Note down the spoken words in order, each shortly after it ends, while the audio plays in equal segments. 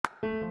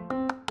Hey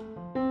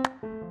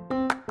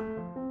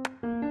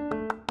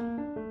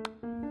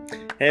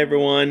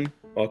everyone,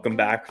 welcome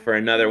back for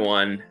another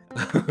one.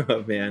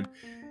 Oh man,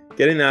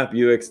 getting that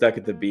Buick stuck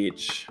at the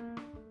beach,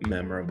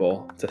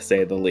 memorable to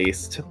say the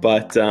least.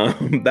 But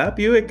that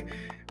Buick,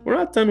 we're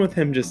not done with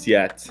him just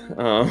yet.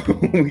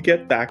 We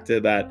get back to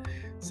that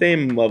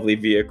same lovely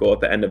vehicle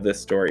at the end of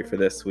this story for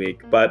this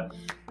week. But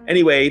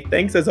anyway,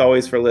 thanks as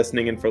always for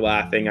listening and for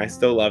laughing. I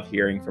still love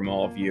hearing from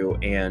all of you,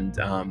 and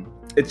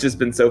it's just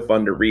been so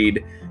fun to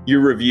read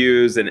your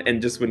reviews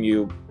and just when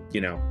you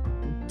know,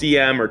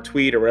 DM or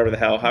tweet or whatever the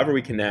hell, however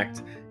we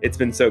connect. It's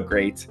been so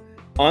great.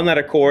 On that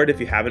accord, if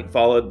you haven't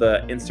followed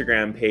the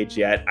Instagram page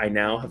yet, I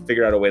now have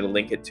figured out a way to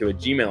link it to a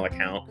Gmail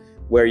account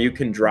where you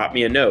can drop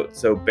me a note.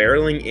 So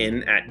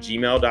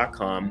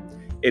barrelingin@gmail.com.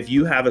 If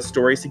you have a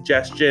story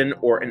suggestion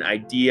or an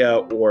idea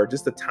or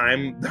just a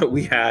time that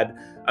we had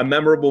a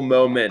memorable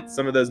moment,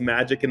 some of those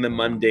magic in the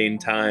mundane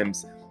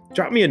times,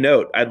 drop me a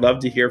note. I'd love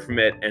to hear from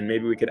it, and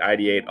maybe we could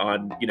ideate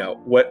on,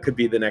 what could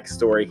be the next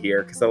story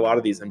here, because a lot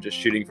of these I'm just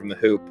shooting from the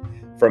hoop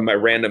from my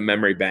random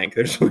memory bank.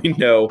 There's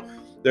no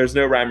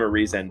rhyme or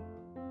reason.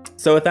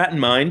 So with that in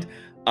mind,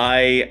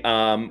 I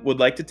would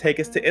like to take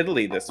us to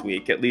Italy this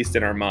week, at least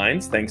in our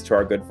minds, thanks to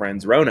our good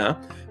friends Rona.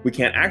 We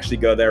can't actually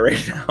go there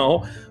right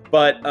now,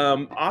 but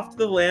off to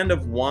the land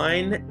of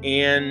wine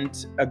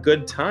and a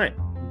good time.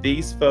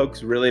 These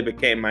folks really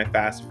became my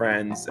fast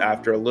friends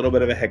after a little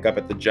bit of a hiccup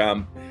at the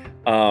jump.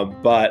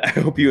 But I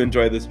hope you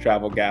enjoy this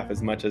travel gaff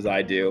as much as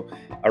I do.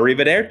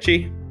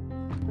 Arrivederci.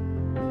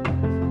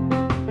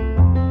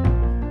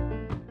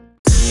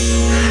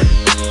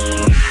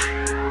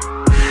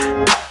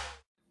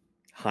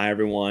 Hi,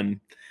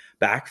 everyone.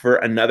 Back for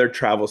another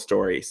travel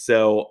story.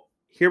 So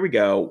here we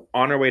go,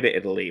 on our way to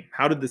Italy.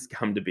 How did this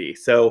come to be?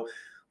 So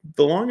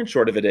the long and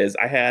short of it is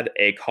I had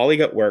a colleague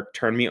at work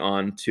turn me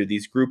on to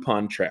these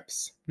Groupon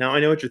trips. Now,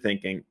 I know what you're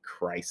thinking.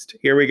 Christ,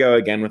 here we go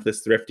again with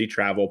this thrifty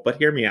travel, but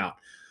hear me out.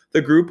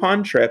 The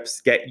Groupon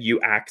trips get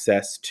you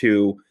access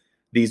to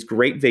these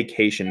great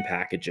vacation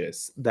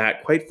packages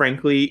that, quite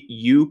frankly,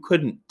 you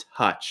couldn't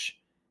touch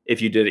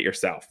if you did it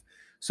yourself.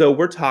 So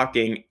we're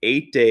talking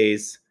 8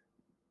 days,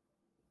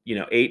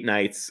 8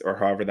 nights, or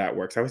however that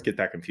works. I always get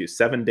that confused.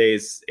 7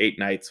 days, 8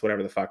 nights,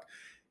 whatever the fuck.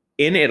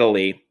 In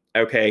Italy,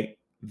 okay,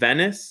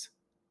 Venice,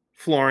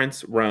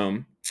 Florence,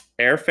 Rome,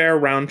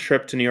 airfare round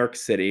trip to New York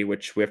City,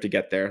 which we have to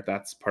get there.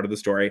 That's part of the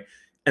story.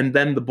 And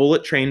then the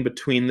bullet train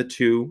between the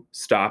two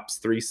stops,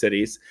 3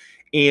 cities,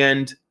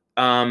 and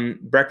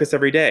breakfast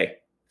every day,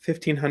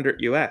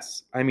 1,500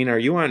 US. I mean, are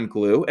you on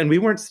glue? And we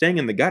weren't staying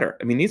in the gutter.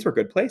 I mean, these were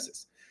good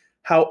places.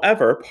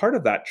 However, part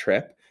of that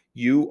trip,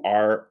 you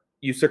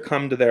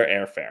succumb to their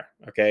airfare.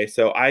 Okay.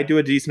 So I do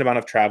a decent amount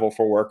of travel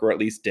for work, or at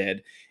least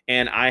did.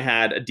 And I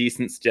had a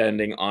decent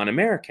standing on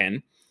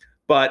American,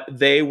 but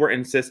they were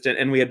insistent,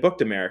 and we had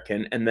booked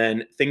American, and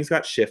then things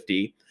got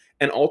shifty.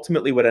 And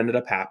ultimately what ended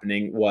up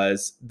happening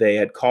was they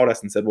had called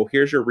us and said, well,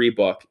 here's your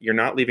rebook. You're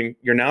now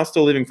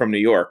still leaving from New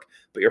York,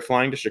 but you're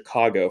flying to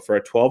Chicago for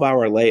a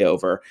 12-hour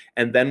layover,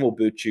 and then we'll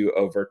boot you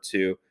over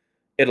to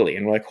Italy.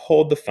 And we're like,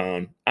 hold the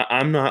phone.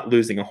 I'm not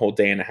losing a whole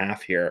day and a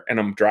half here. And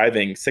I'm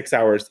driving 6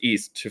 hours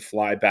east to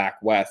fly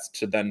back west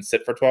to then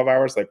sit for 12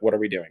 hours. Like, what are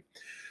we doing?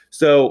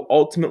 So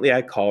ultimately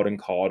I called and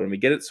we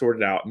get it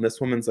sorted out. And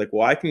this woman's like,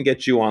 well, I can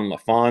get you on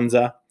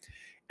Lufthansa.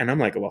 And I'm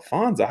like,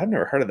 Lufthansa? I've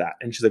never heard of that.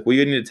 And she's like, well,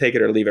 you need to take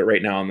it or leave it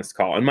right now on this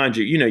call. And mind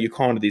you, you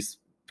call into these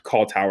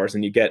call towers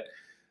and you get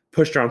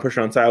pushed around. So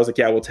I was like,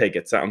 yeah, we'll take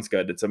it. Sounds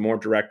good. It's a more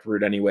direct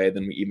route anyway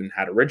than we even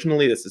had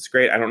originally. This is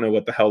great. I don't know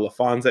what the hell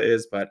Lufthansa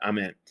is, but I'm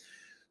in.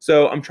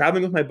 So I'm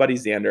traveling with my buddy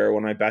Xander,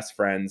 one of my best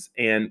friends.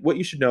 And what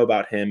you should know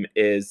about him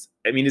is,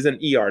 he's an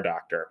ER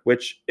doctor,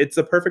 which it's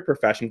a perfect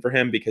profession for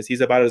him because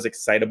he's about as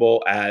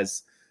excitable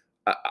as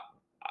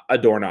a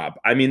doorknob.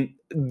 I mean,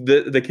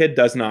 the kid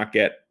does not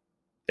get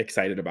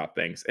excited about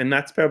things. And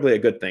that's probably a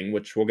good thing,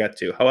 which we'll get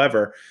to.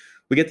 However,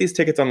 we get these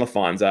tickets on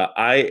Lufthansa.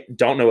 I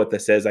don't know what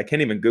this is. I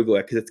can't even Google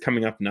it because it's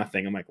coming up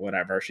nothing. I'm like,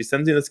 whatever. She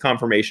sends me this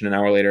confirmation an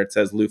hour later. It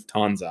says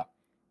Lufthansa.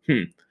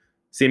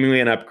 Seemingly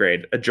an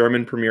upgrade. A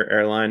German premier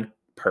airline.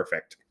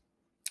 Perfect.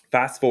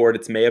 Fast forward,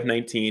 it's May of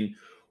 19.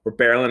 We're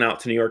barreling out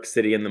to New York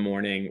City in the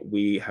morning.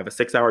 We have a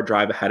 6-hour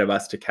drive ahead of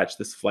us to catch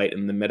this flight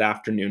in the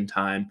mid-afternoon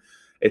time.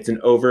 It's an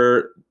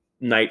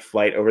overnight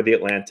flight over the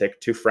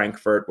Atlantic to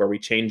Frankfurt, where we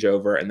change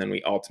over, and then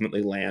we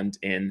ultimately land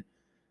in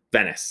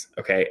Venice.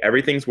 Okay,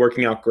 everything's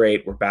working out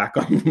great. We're back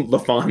on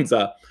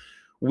Lufthansa.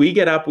 We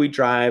get up, we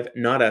drive,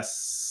 not a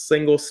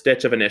single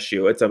stitch of an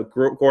issue. It's a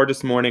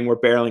gorgeous morning. We're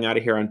barreling out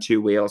of here on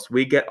 2 wheels.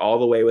 We get all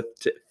the way with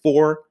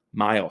 4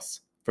 miles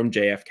from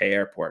JFK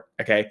Airport.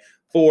 Okay,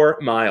 4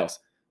 miles.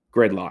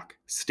 Gridlock,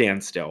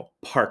 standstill,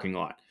 parking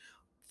lot.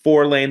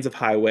 4 lanes of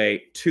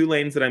highway, 2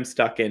 lanes that I'm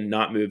stuck in,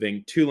 not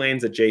moving, 2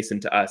 lanes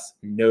adjacent to us,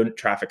 no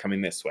traffic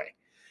coming this way.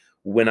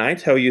 When I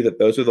tell you that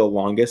those are the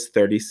longest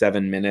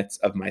 37 minutes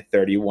of my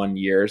 31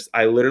 years,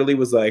 I literally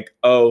was like,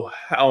 oh,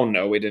 hell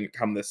no, we didn't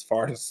come this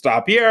far to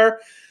stop here.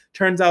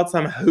 Turns out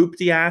some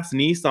hoopty-ass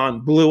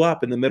Nissan blew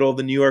up in the middle of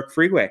the New York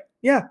freeway.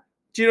 Yeah,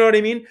 Do you know what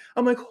I mean?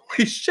 I'm like,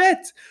 holy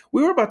shit.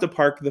 We were about to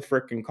park the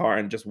freaking car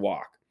and just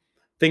walk.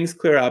 Things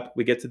clear up.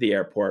 We get to the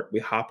airport. We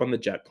hop on the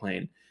jet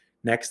plane.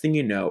 Next thing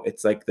you know,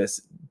 it's like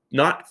this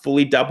not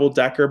fully double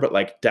decker, but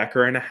like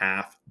decker and a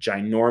half,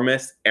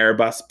 ginormous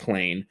Airbus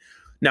plane.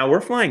 Now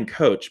we're flying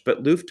coach,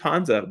 but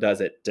Lufthansa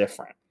does it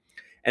different.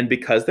 And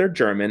because they're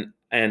German,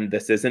 and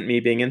this isn't me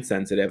being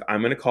insensitive,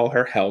 I'm going to call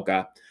her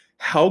Helga.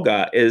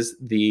 Helga is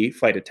the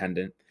flight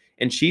attendant,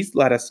 and she's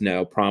let us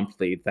know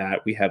promptly that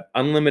we have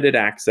unlimited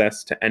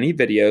access to any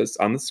videos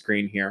on the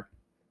screen here.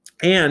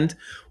 And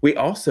we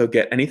also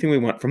get anything we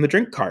want from the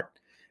drink cart.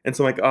 And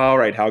so I'm like, all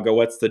right, Helga,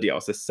 what's the deal?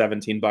 Is this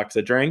 $17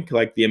 a drink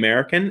like the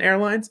American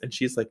Airlines? And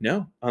she's like,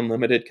 no,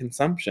 unlimited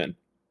consumption.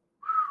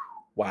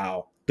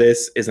 Wow,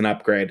 this is an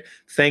upgrade.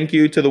 Thank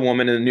you to the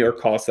woman in the New York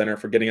call center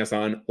for getting us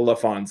on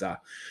Lufthansa.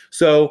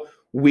 So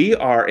we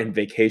are in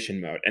vacation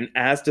mode. And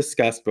as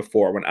discussed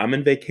before, when I'm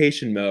in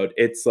vacation mode,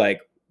 it's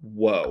like,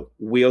 whoa,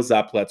 wheels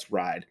up, let's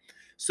ride.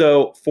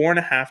 So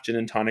 4.5 gin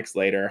and tonics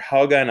later,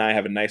 Helga and I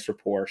have a nice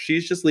rapport.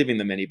 She's just leaving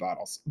the mini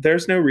bottles.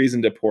 There's no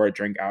reason to pour a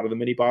drink out of the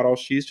mini bottle.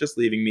 She's just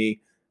leaving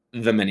me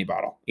the mini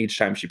bottle each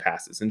time she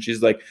passes. And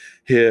she's like,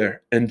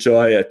 here,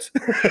 enjoy it.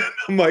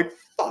 I'm like,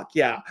 fuck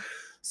yeah.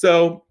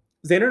 So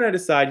Xander and I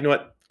decide, you know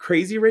what?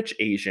 Crazy Rich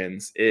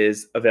Asians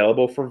is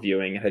available for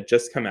viewing. It had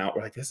just come out.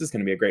 We're like, this is going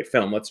to be a great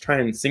film. Let's try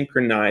and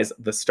synchronize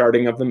the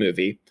starting of the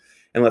movie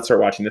and let's start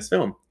watching this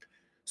film.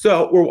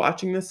 So we're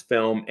watching this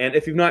film, and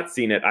if you've not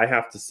seen it, I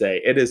have to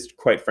say it is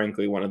quite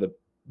frankly one of the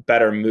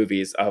better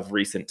movies of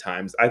recent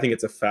times. I think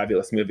it's a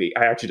fabulous movie.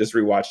 I actually just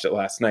rewatched it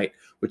last night,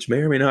 which may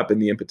or may not have been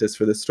the impetus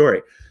for this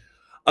story.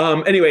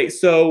 Anyway,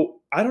 so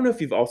I don't know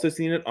if you've also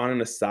seen it. On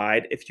an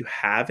aside, if you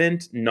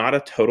haven't, not a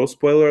total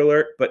spoiler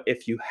alert, but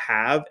if you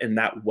have, in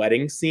that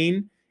wedding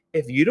scene,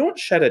 if you don't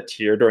shed a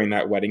tear during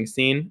that wedding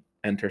scene,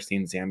 enter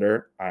scene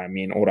Xander, I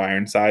mean, Old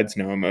Ironsides,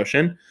 no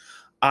emotion.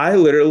 I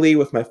literally,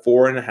 with my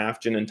 4.5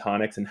 gin and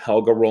tonics and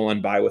Helga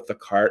rolling by with the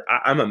cart,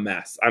 I'm a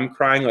mess. I'm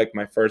crying like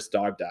my first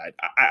dog died.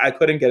 I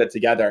couldn't get it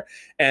together.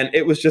 And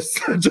it was just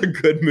such a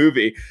good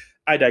movie.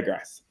 I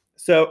digress.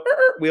 So,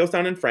 wheels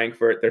down in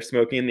Frankfurt. They're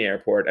smoking in the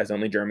airport, as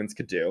only Germans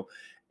could do.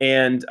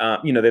 And,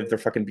 they have their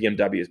fucking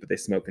BMWs, but they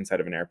smoke inside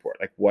of an airport.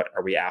 Like, what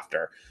are we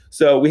after?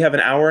 So we have an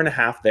hour and a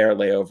half there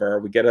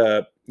layover. We get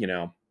a,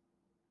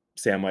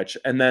 sandwich.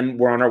 And then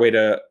we're on our way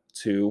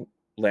to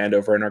land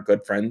over in our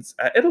good friends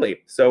Italy.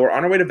 So we're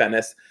on our way to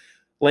Venice,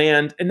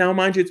 land, and now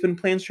mind you, it's been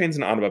planes, trains,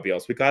 and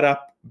automobiles. We got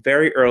up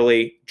very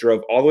early,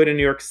 drove all the way to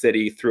New York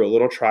City through a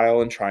little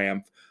trial and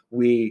triumph.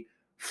 We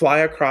fly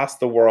across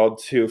the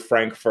world to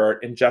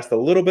Frankfurt, ingest a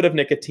little bit of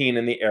nicotine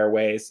in the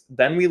airways.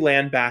 Then we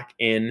land back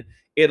in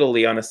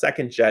Italy on a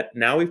second jet.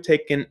 Now we've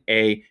taken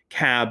a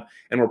cab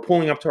and we're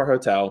pulling up to our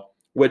hotel,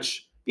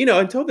 which,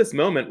 until this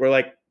moment, we're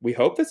like, we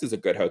hope this is a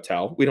good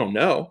hotel. We don't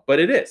know, but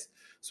it is.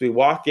 So we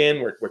walk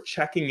in, we're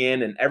checking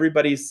in, and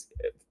everybody's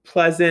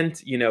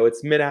pleasant.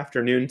 It's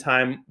mid-afternoon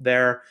time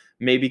there,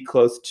 maybe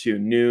close to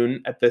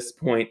noon at this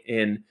point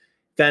in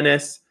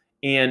Venice.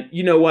 And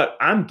you know what?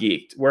 I'm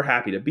geeked. We're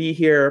happy to be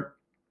here.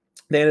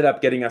 They ended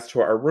up getting us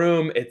to our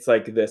room. It's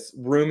like this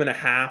room and a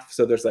half.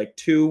 So there's like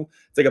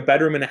it's like a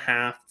bedroom and a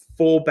half,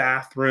 full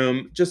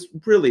bathroom, just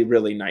really,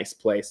 really nice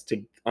place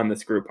on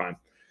this Groupon.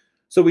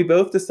 So we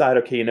both decide,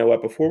 okay, you know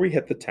what? Before we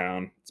hit the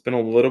town, it's been a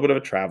little bit of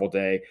a travel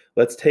day.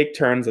 Let's take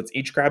turns. Let's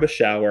each grab a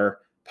shower,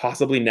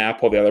 possibly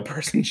nap while the other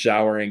person's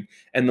showering,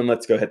 and then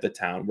let's go hit the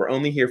town. We're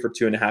only here for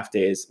 2.5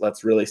 days.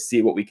 Let's really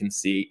see what we can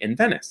see in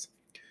Venice.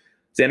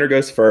 Xander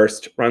goes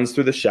first, runs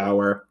through the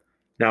shower.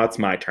 Now it's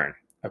my turn.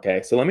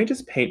 Okay, so let me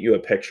just paint you a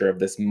picture of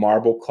this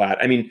marble clad.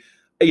 I mean,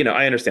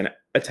 I understand it.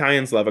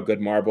 Italians love a good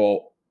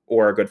marble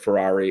or a good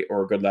Ferrari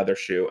or a good leather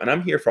shoe. And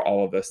I'm here for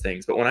all of those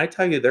things. But when I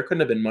tell you there couldn't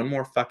have been one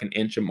more fucking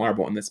inch of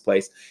marble in this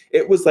place,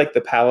 it was like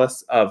the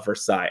Palace of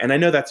Versailles. And I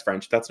know that's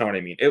French. That's not what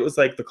I mean. It was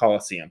like the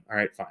Colosseum. All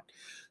right, fine.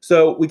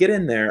 So we get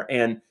in there,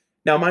 and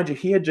now, mind you,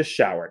 he had just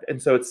showered.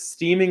 And so it's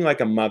steaming like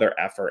a mother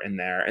effer in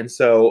there. And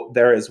so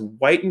there is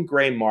white and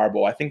gray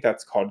marble. I think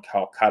that's called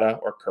Calcutta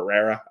or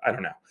Carrara. I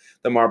don't know.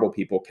 The marble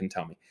people can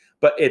tell me.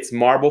 But it's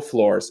marble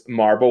floors,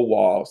 marble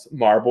walls,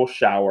 marble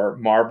shower,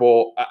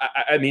 marble.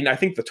 I mean, I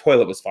think the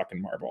toilet was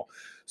fucking marble.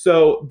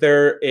 So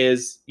there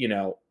is,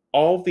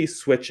 all of these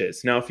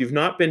switches. Now, if you've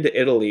not been to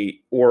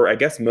Italy, or I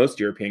guess most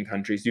European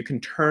countries, you can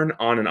turn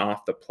on and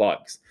off the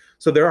plugs.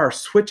 So there are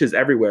switches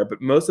everywhere,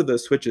 but most of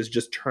those switches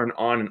just turn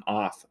on and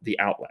off the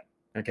outlet.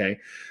 Okay.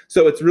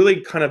 So it's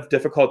really kind of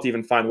difficult to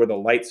even find where the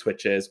light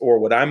switch is, or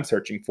what I'm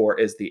searching for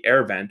is the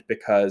air vent,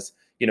 because,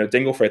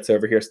 Dingle Fritz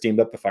over here steamed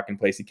up the fucking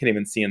place. You can't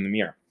even see in the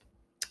mirror.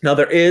 Now,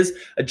 there is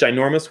a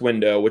ginormous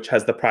window, which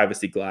has the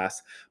privacy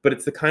glass, but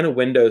it's the kind of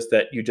windows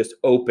that you just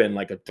open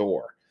like a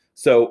door.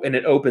 So, and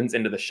it opens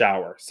into the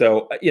shower.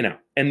 So,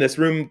 and this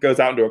room goes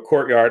out into a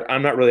courtyard.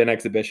 I'm not really an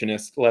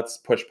exhibitionist. Let's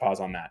push pause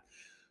on that.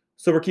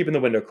 So we're keeping the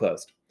window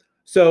closed.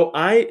 So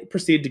I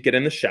proceed to get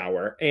in the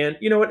shower, and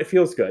you know what? It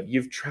feels good.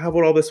 You've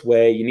traveled all this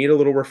way. You need a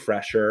little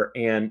refresher,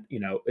 and,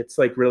 it's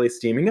like really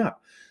steaming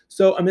up.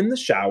 So I'm in the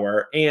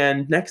shower,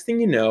 and next thing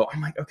you know, I'm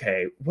like,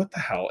 okay, what the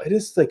hell? It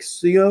is like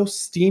so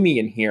steamy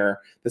in here,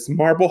 this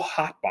marble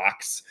hot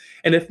box.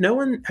 And if no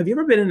one, have you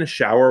ever been in a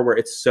shower where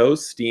it's so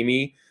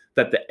steamy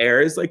that the air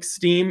is like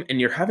steam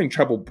and you're having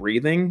trouble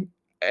breathing?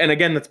 And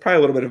again, that's probably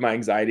a little bit of my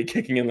anxiety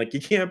kicking in, like,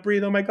 you can't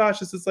breathe. Oh my gosh,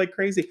 this is like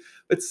crazy.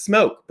 It's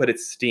smoke, but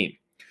it's steam.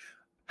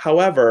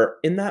 However,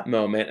 in that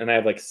moment, and I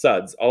have like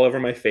suds all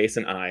over my face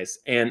and eyes,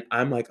 and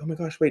I'm like, oh my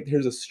gosh, wait,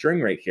 here's a string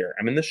right here.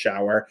 I'm in the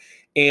shower,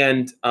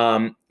 and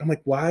I'm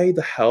like, why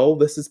the hell?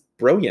 This is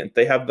brilliant.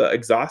 They have the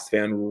exhaust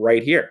fan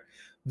right here.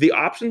 The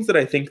options that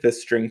I think this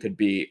string could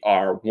be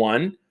are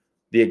one,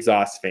 the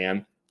exhaust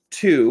fan,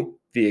 two,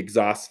 the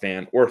exhaust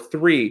fan, or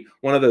three,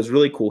 one of those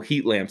really cool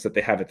heat lamps that they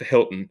have at the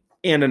Hilton,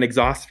 and an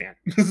exhaust fan.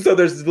 So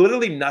there's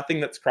literally nothing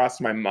that's crossed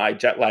my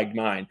jet lagged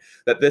mind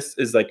that this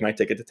is like my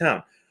ticket to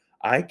town.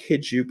 I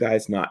kid you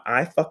guys not.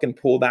 I fucking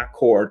pull that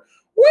cord.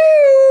 Woo,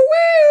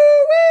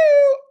 woo,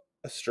 woo.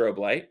 A strobe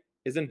light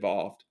is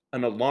involved.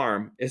 An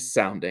alarm is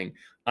sounding.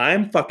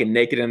 I'm fucking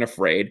naked and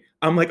afraid.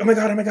 I'm like, oh my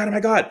God, oh my God, oh my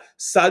God.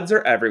 Suds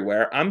are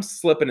everywhere. I'm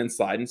slipping and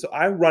sliding. So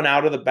I run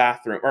out of the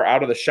bathroom or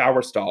out of the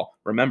shower stall.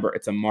 Remember,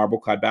 it's a marble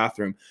clad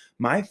bathroom.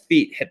 My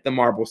feet hit the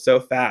marble so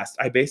fast.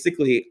 I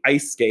basically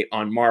ice skate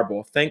on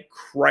marble. Thank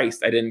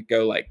Christ I didn't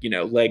go like,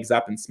 legs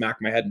up and smack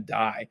my head and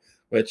die,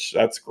 which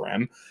that's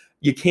grim.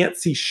 You can't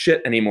see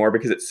shit anymore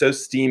because it's so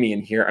steamy in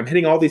here. I'm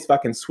hitting all these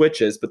fucking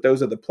switches, but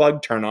those are the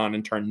plug turn on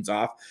and turns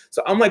off.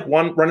 So I'm like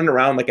running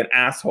around like an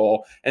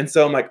asshole. And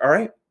so I'm like, all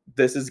right,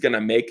 this is going to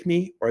make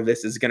me or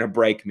this is going to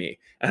break me.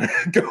 And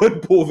I go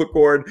and pull the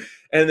cord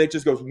and it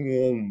just goes,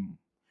 whoom.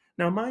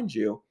 Now, mind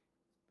you,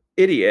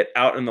 idiot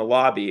out in the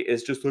lobby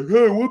is just like,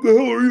 hey, what the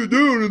hell are you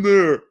doing in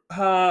there?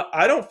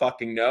 I don't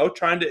fucking know.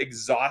 Trying to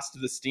exhaust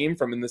the steam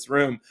from in this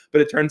room. But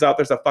it turns out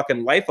there's a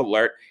fucking life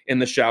alert in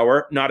the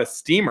shower, not a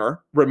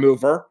steamer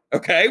remover.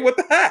 Okay, what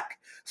the heck?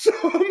 So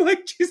I'm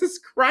like, Jesus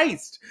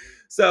Christ.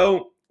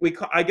 So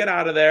I get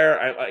out of there.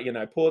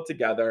 I pull it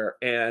together,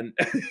 and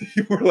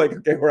we're like,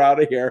 okay, we're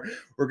out of here.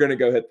 We're gonna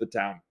go hit the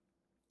town.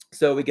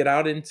 So we get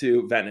out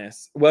into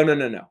Venice. Well,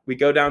 no. We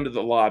go down to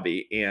the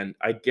lobby, and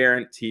I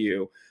guarantee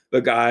you,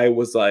 the guy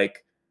was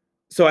like,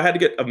 so I had to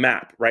get a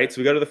map, right? So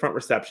we go to the front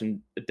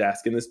reception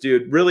desk, and this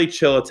dude, really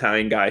chill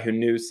Italian guy who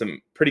knew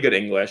some pretty good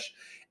English.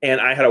 And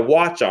I had a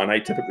watch on. I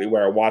typically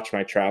wear a watch when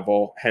I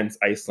travel, hence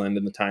Iceland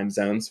and the time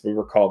zones. We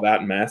recall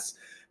that mess.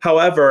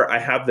 However, I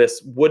have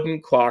this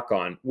wooden clock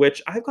on,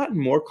 which I've gotten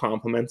more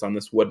compliments on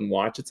this wooden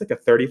watch. It's like a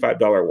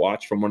 $35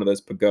 watch from one of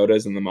those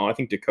pagodas in the mall. I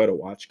think Dakota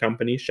Watch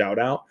Company, shout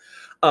out.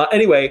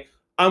 Anyway,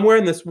 I'm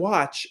wearing this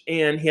watch,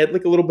 and he had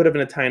like a little bit of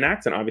an Italian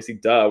accent. Obviously,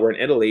 duh, we're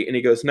in Italy. And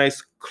he goes,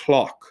 nice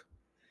clock.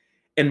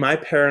 And my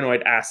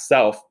paranoid ass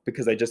self,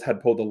 because I just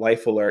had pulled a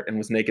life alert and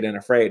was naked and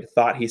afraid,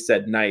 thought he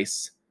said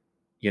nice,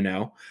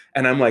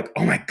 And I'm like,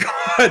 oh my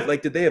God,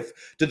 like, did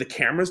the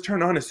cameras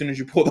turn on as soon as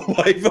you pull the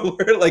life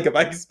alert? Like, if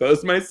I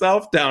exposed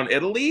myself down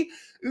Italy?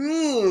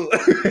 Ooh.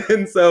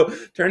 And so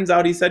turns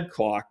out he said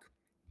clock.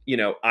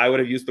 I would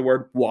have used the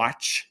word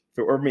watch if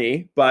it were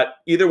me, but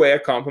either way, a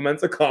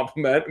compliment's a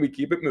compliment. We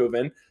keep it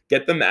moving,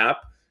 get the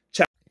map,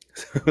 check.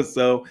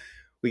 So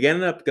we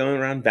ended up going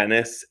around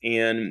Venice,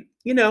 and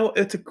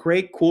it's a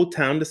great, cool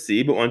town to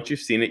see, but once you've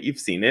seen it, you've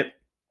seen it.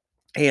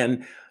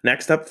 And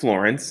next up,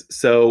 Florence.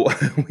 So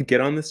we get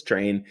on this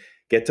train,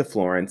 get to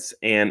Florence,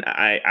 and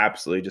I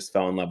absolutely just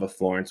fell in love with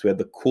Florence. We had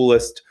the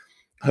coolest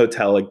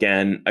hotel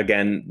again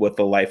with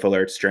the life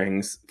alert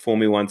strings. Fool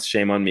me once,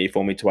 shame on me.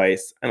 Fool me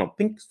twice, I don't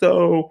think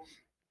so.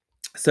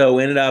 So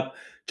we ended up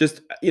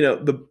just,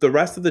 the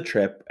rest of the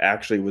trip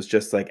actually was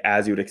just like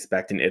as you would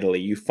expect in Italy.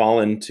 You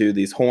fall into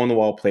these hole in the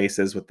wall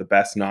places with the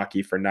best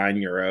gnocchi for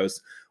 €9,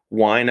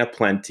 wine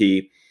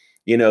aplenty.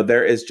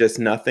 There is just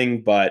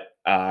nothing but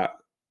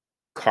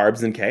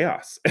carbs and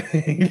chaos,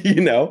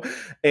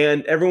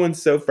 and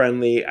everyone's so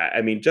friendly.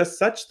 I mean, just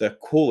such the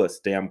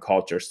coolest damn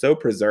culture, so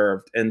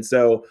preserved. And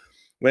so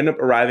we end up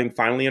arriving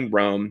finally in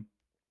Rome.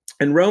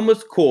 And Rome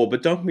was cool,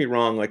 but don't get me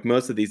wrong, like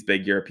most of these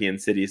big European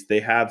cities, they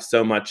have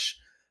so much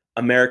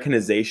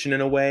Americanization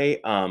in a way.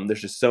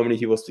 There's just so many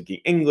people speaking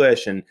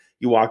English, and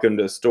you walk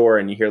into a store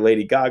and you hear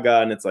Lady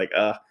Gaga, and it's like,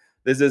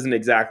 this isn't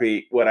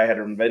exactly what I had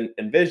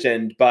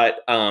envisioned, but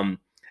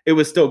it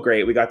was still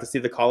great. We got to see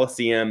the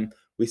Colosseum.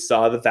 We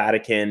saw the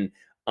Vatican,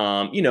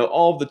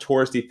 all of the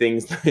touristy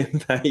things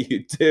that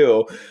you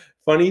do.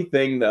 Funny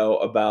thing, though,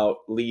 about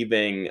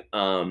leaving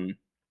the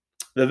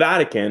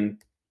Vatican,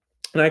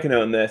 and I can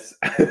own this,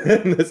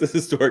 this is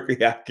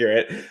historically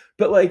accurate,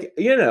 but like,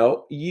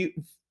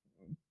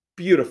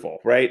 beautiful,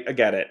 right? I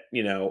get it,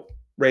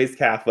 raised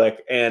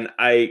Catholic, and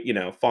I,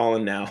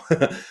 fallen now.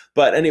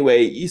 But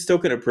anyway, you still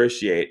can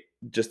appreciate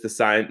just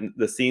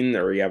the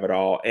scenery of it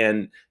all.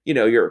 And,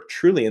 you're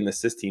truly in the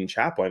Sistine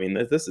Chapel. I mean,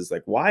 this is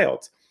like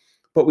wild.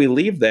 But we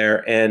leave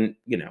there, and,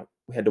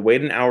 we had to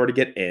wait an hour to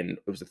get in.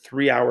 It was a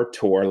 3-hour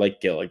tour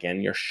like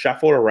Gilligan. You're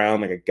shuffled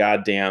around like a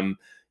goddamn,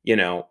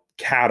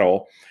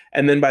 cattle.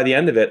 And then by the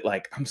end of it,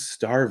 like, I'm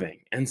starving.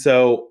 And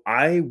so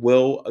I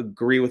will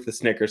agree with the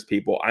Snickers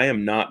people. I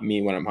am not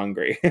me when I'm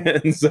hungry.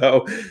 And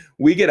so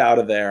we get out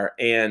of there.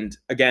 And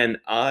again,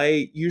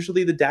 I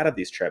usually the dad of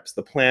these trips,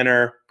 the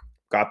planner,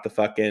 got the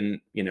fucking,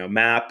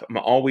 map. I'm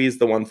always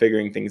the one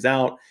figuring things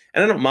out.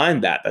 And I don't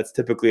mind that. That's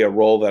typically a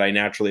role that I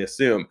naturally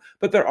assume.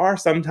 But there are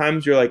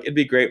sometimes you're like, it'd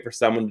be great for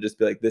someone to just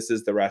be like, this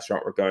is the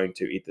restaurant we're going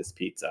to eat this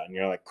pizza. And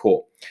you're like,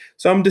 cool.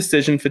 So I'm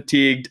decision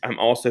fatigued. I'm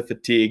also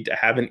fatigued. I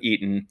haven't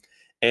eaten.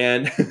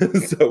 And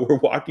so we're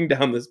walking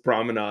down this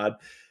promenade.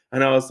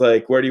 And I was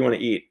like, where do you want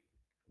to eat?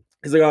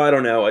 He's like, oh, I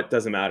don't know. It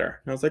doesn't matter.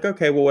 And I was like,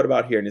 okay, well, what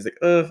about here? And he's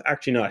like,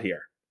 actually not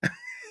here.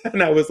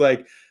 And I was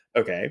like,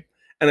 okay.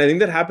 And I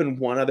think that happened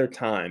one other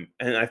time.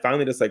 And I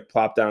finally just like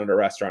plopped down at a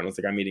restaurant. I was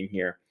like, I'm eating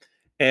here.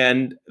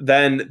 And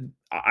then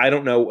I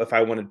don't know if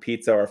I wanted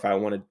pizza or if I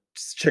wanted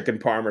chicken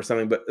parm or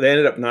something, but they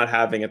ended up not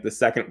having at the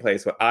second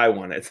place what I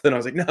wanted. So then I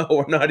was like, no,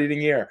 we're not eating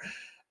here.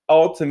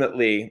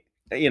 Ultimately,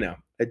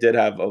 I did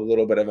have a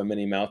little bit of a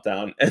mini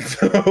meltdown. And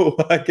so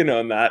I can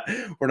own that.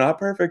 We're not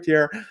perfect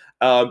here.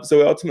 So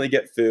we ultimately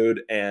get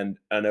food and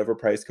an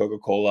overpriced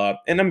Coca-Cola,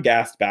 and I'm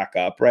gassed back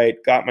up, right?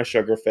 Got my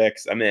sugar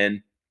fix. I'm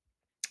in.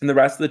 And the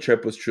rest of the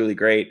trip was truly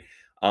great.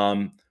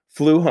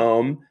 Flew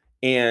home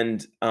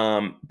and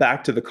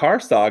back to the car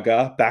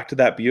saga, back to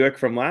that Buick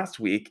from last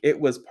week. It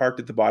was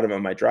parked at the bottom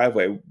of my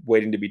driveway,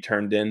 waiting to be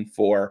turned in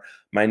for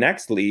my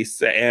next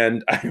lease.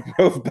 And I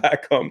drove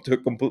back home to a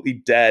completely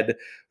dead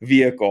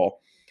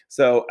vehicle.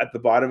 So at the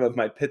bottom of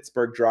my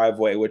Pittsburgh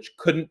driveway, which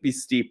couldn't be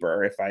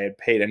steeper if I had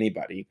paid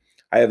anybody,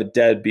 I have a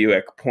dead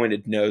Buick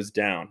pointed nose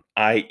down,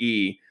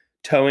 i.e.,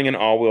 towing an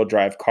all-wheel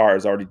drive car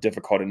is already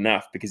difficult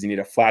enough because you need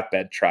a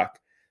flatbed truck.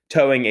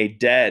 Towing a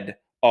dead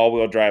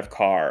all-wheel drive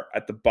car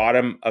at the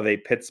bottom of a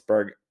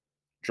Pittsburgh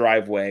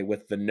driveway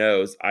with the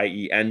nose,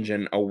 i.e.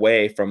 engine,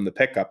 away from the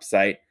pickup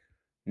site,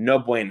 no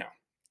bueno.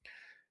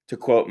 To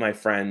quote my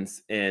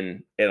friends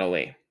in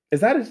Italy.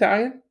 Is that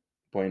Italian?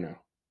 Bueno.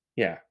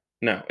 Yeah.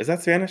 No. Is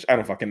that Spanish? I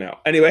don't fucking know.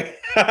 Anyway,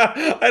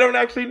 I don't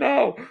actually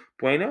know.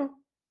 Bueno?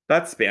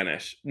 That's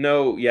Spanish.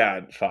 No, yeah,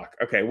 fuck.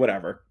 Okay,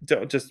 whatever.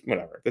 Just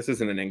whatever. This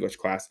isn't an English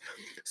class.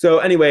 So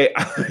anyway,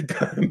 I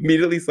got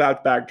immediately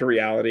slapped back to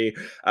reality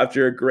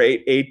after a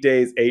great 8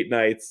 days, 8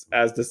 nights,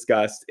 as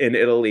discussed in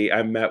Italy.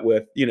 I met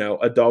with,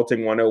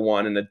 adulting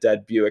 101 and a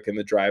dead Buick in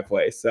the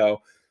driveway.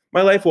 So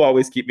my life will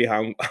always keep me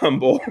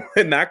humble.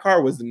 And that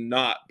car was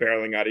not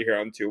barreling out of here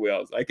on 2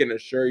 wheels. I can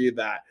assure you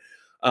that.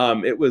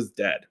 It was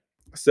dead.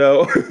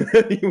 So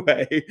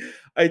anyway,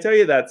 I tell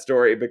you that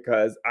story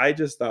because I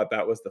just thought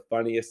that was the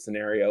funniest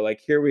scenario.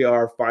 Like, here we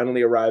are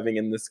finally arriving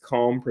in this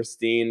calm,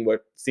 pristine,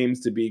 what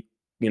seems to be,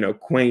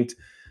 quaint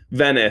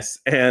Venice.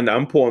 And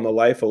I'm pulling the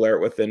life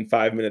alert within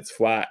 5 minutes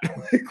flat.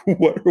 Like,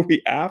 what are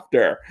we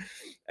after?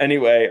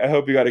 Anyway, I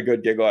hope you got a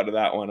good giggle out of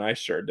that one. I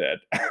sure did.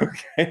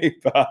 Okay,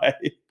 bye.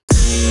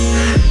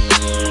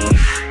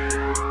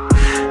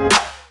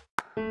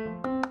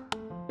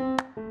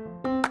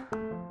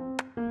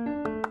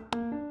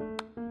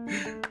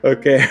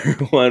 Okay,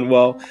 everyone.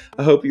 Well,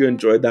 I hope you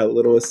enjoyed that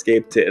little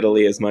escape to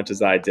Italy as much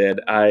as I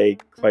did. I,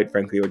 quite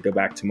frankly, would go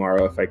back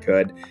tomorrow if I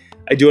could.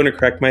 I do want to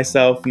correct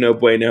myself. No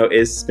bueno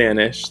is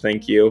Spanish.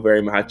 Thank you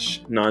very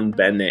much. Non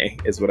bene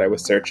is what I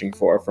was searching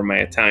for my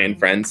Italian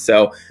friends.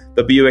 So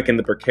the Buick in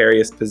the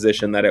precarious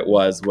position that it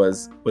was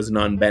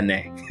non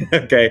bene.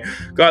 Okay.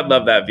 God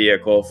love that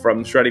vehicle.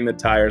 From shredding the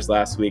tires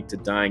last week to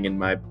dying in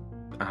my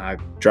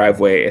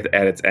driveway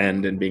at its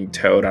end and being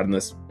towed on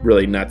this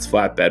really nuts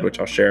flatbed, which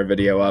I'll share a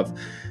video of.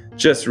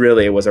 Just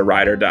really, it was a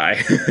ride or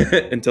die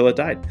until it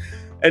died.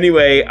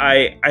 Anyway,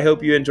 I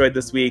hope you enjoyed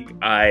this week.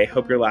 I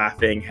hope you're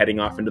laughing heading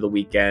off into the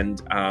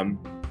weekend.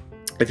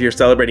 If you're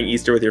celebrating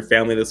Easter with your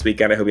family this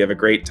weekend, I hope you have a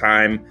great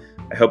time.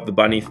 I hope the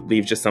bunny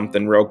leaves you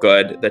something real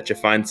good, that you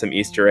find some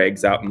Easter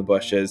eggs out in the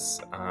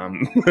bushes,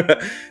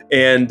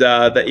 and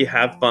that you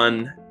have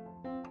fun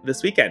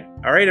this weekend.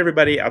 All right,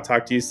 everybody, I'll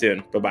talk to you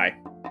soon.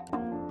 Bye-bye.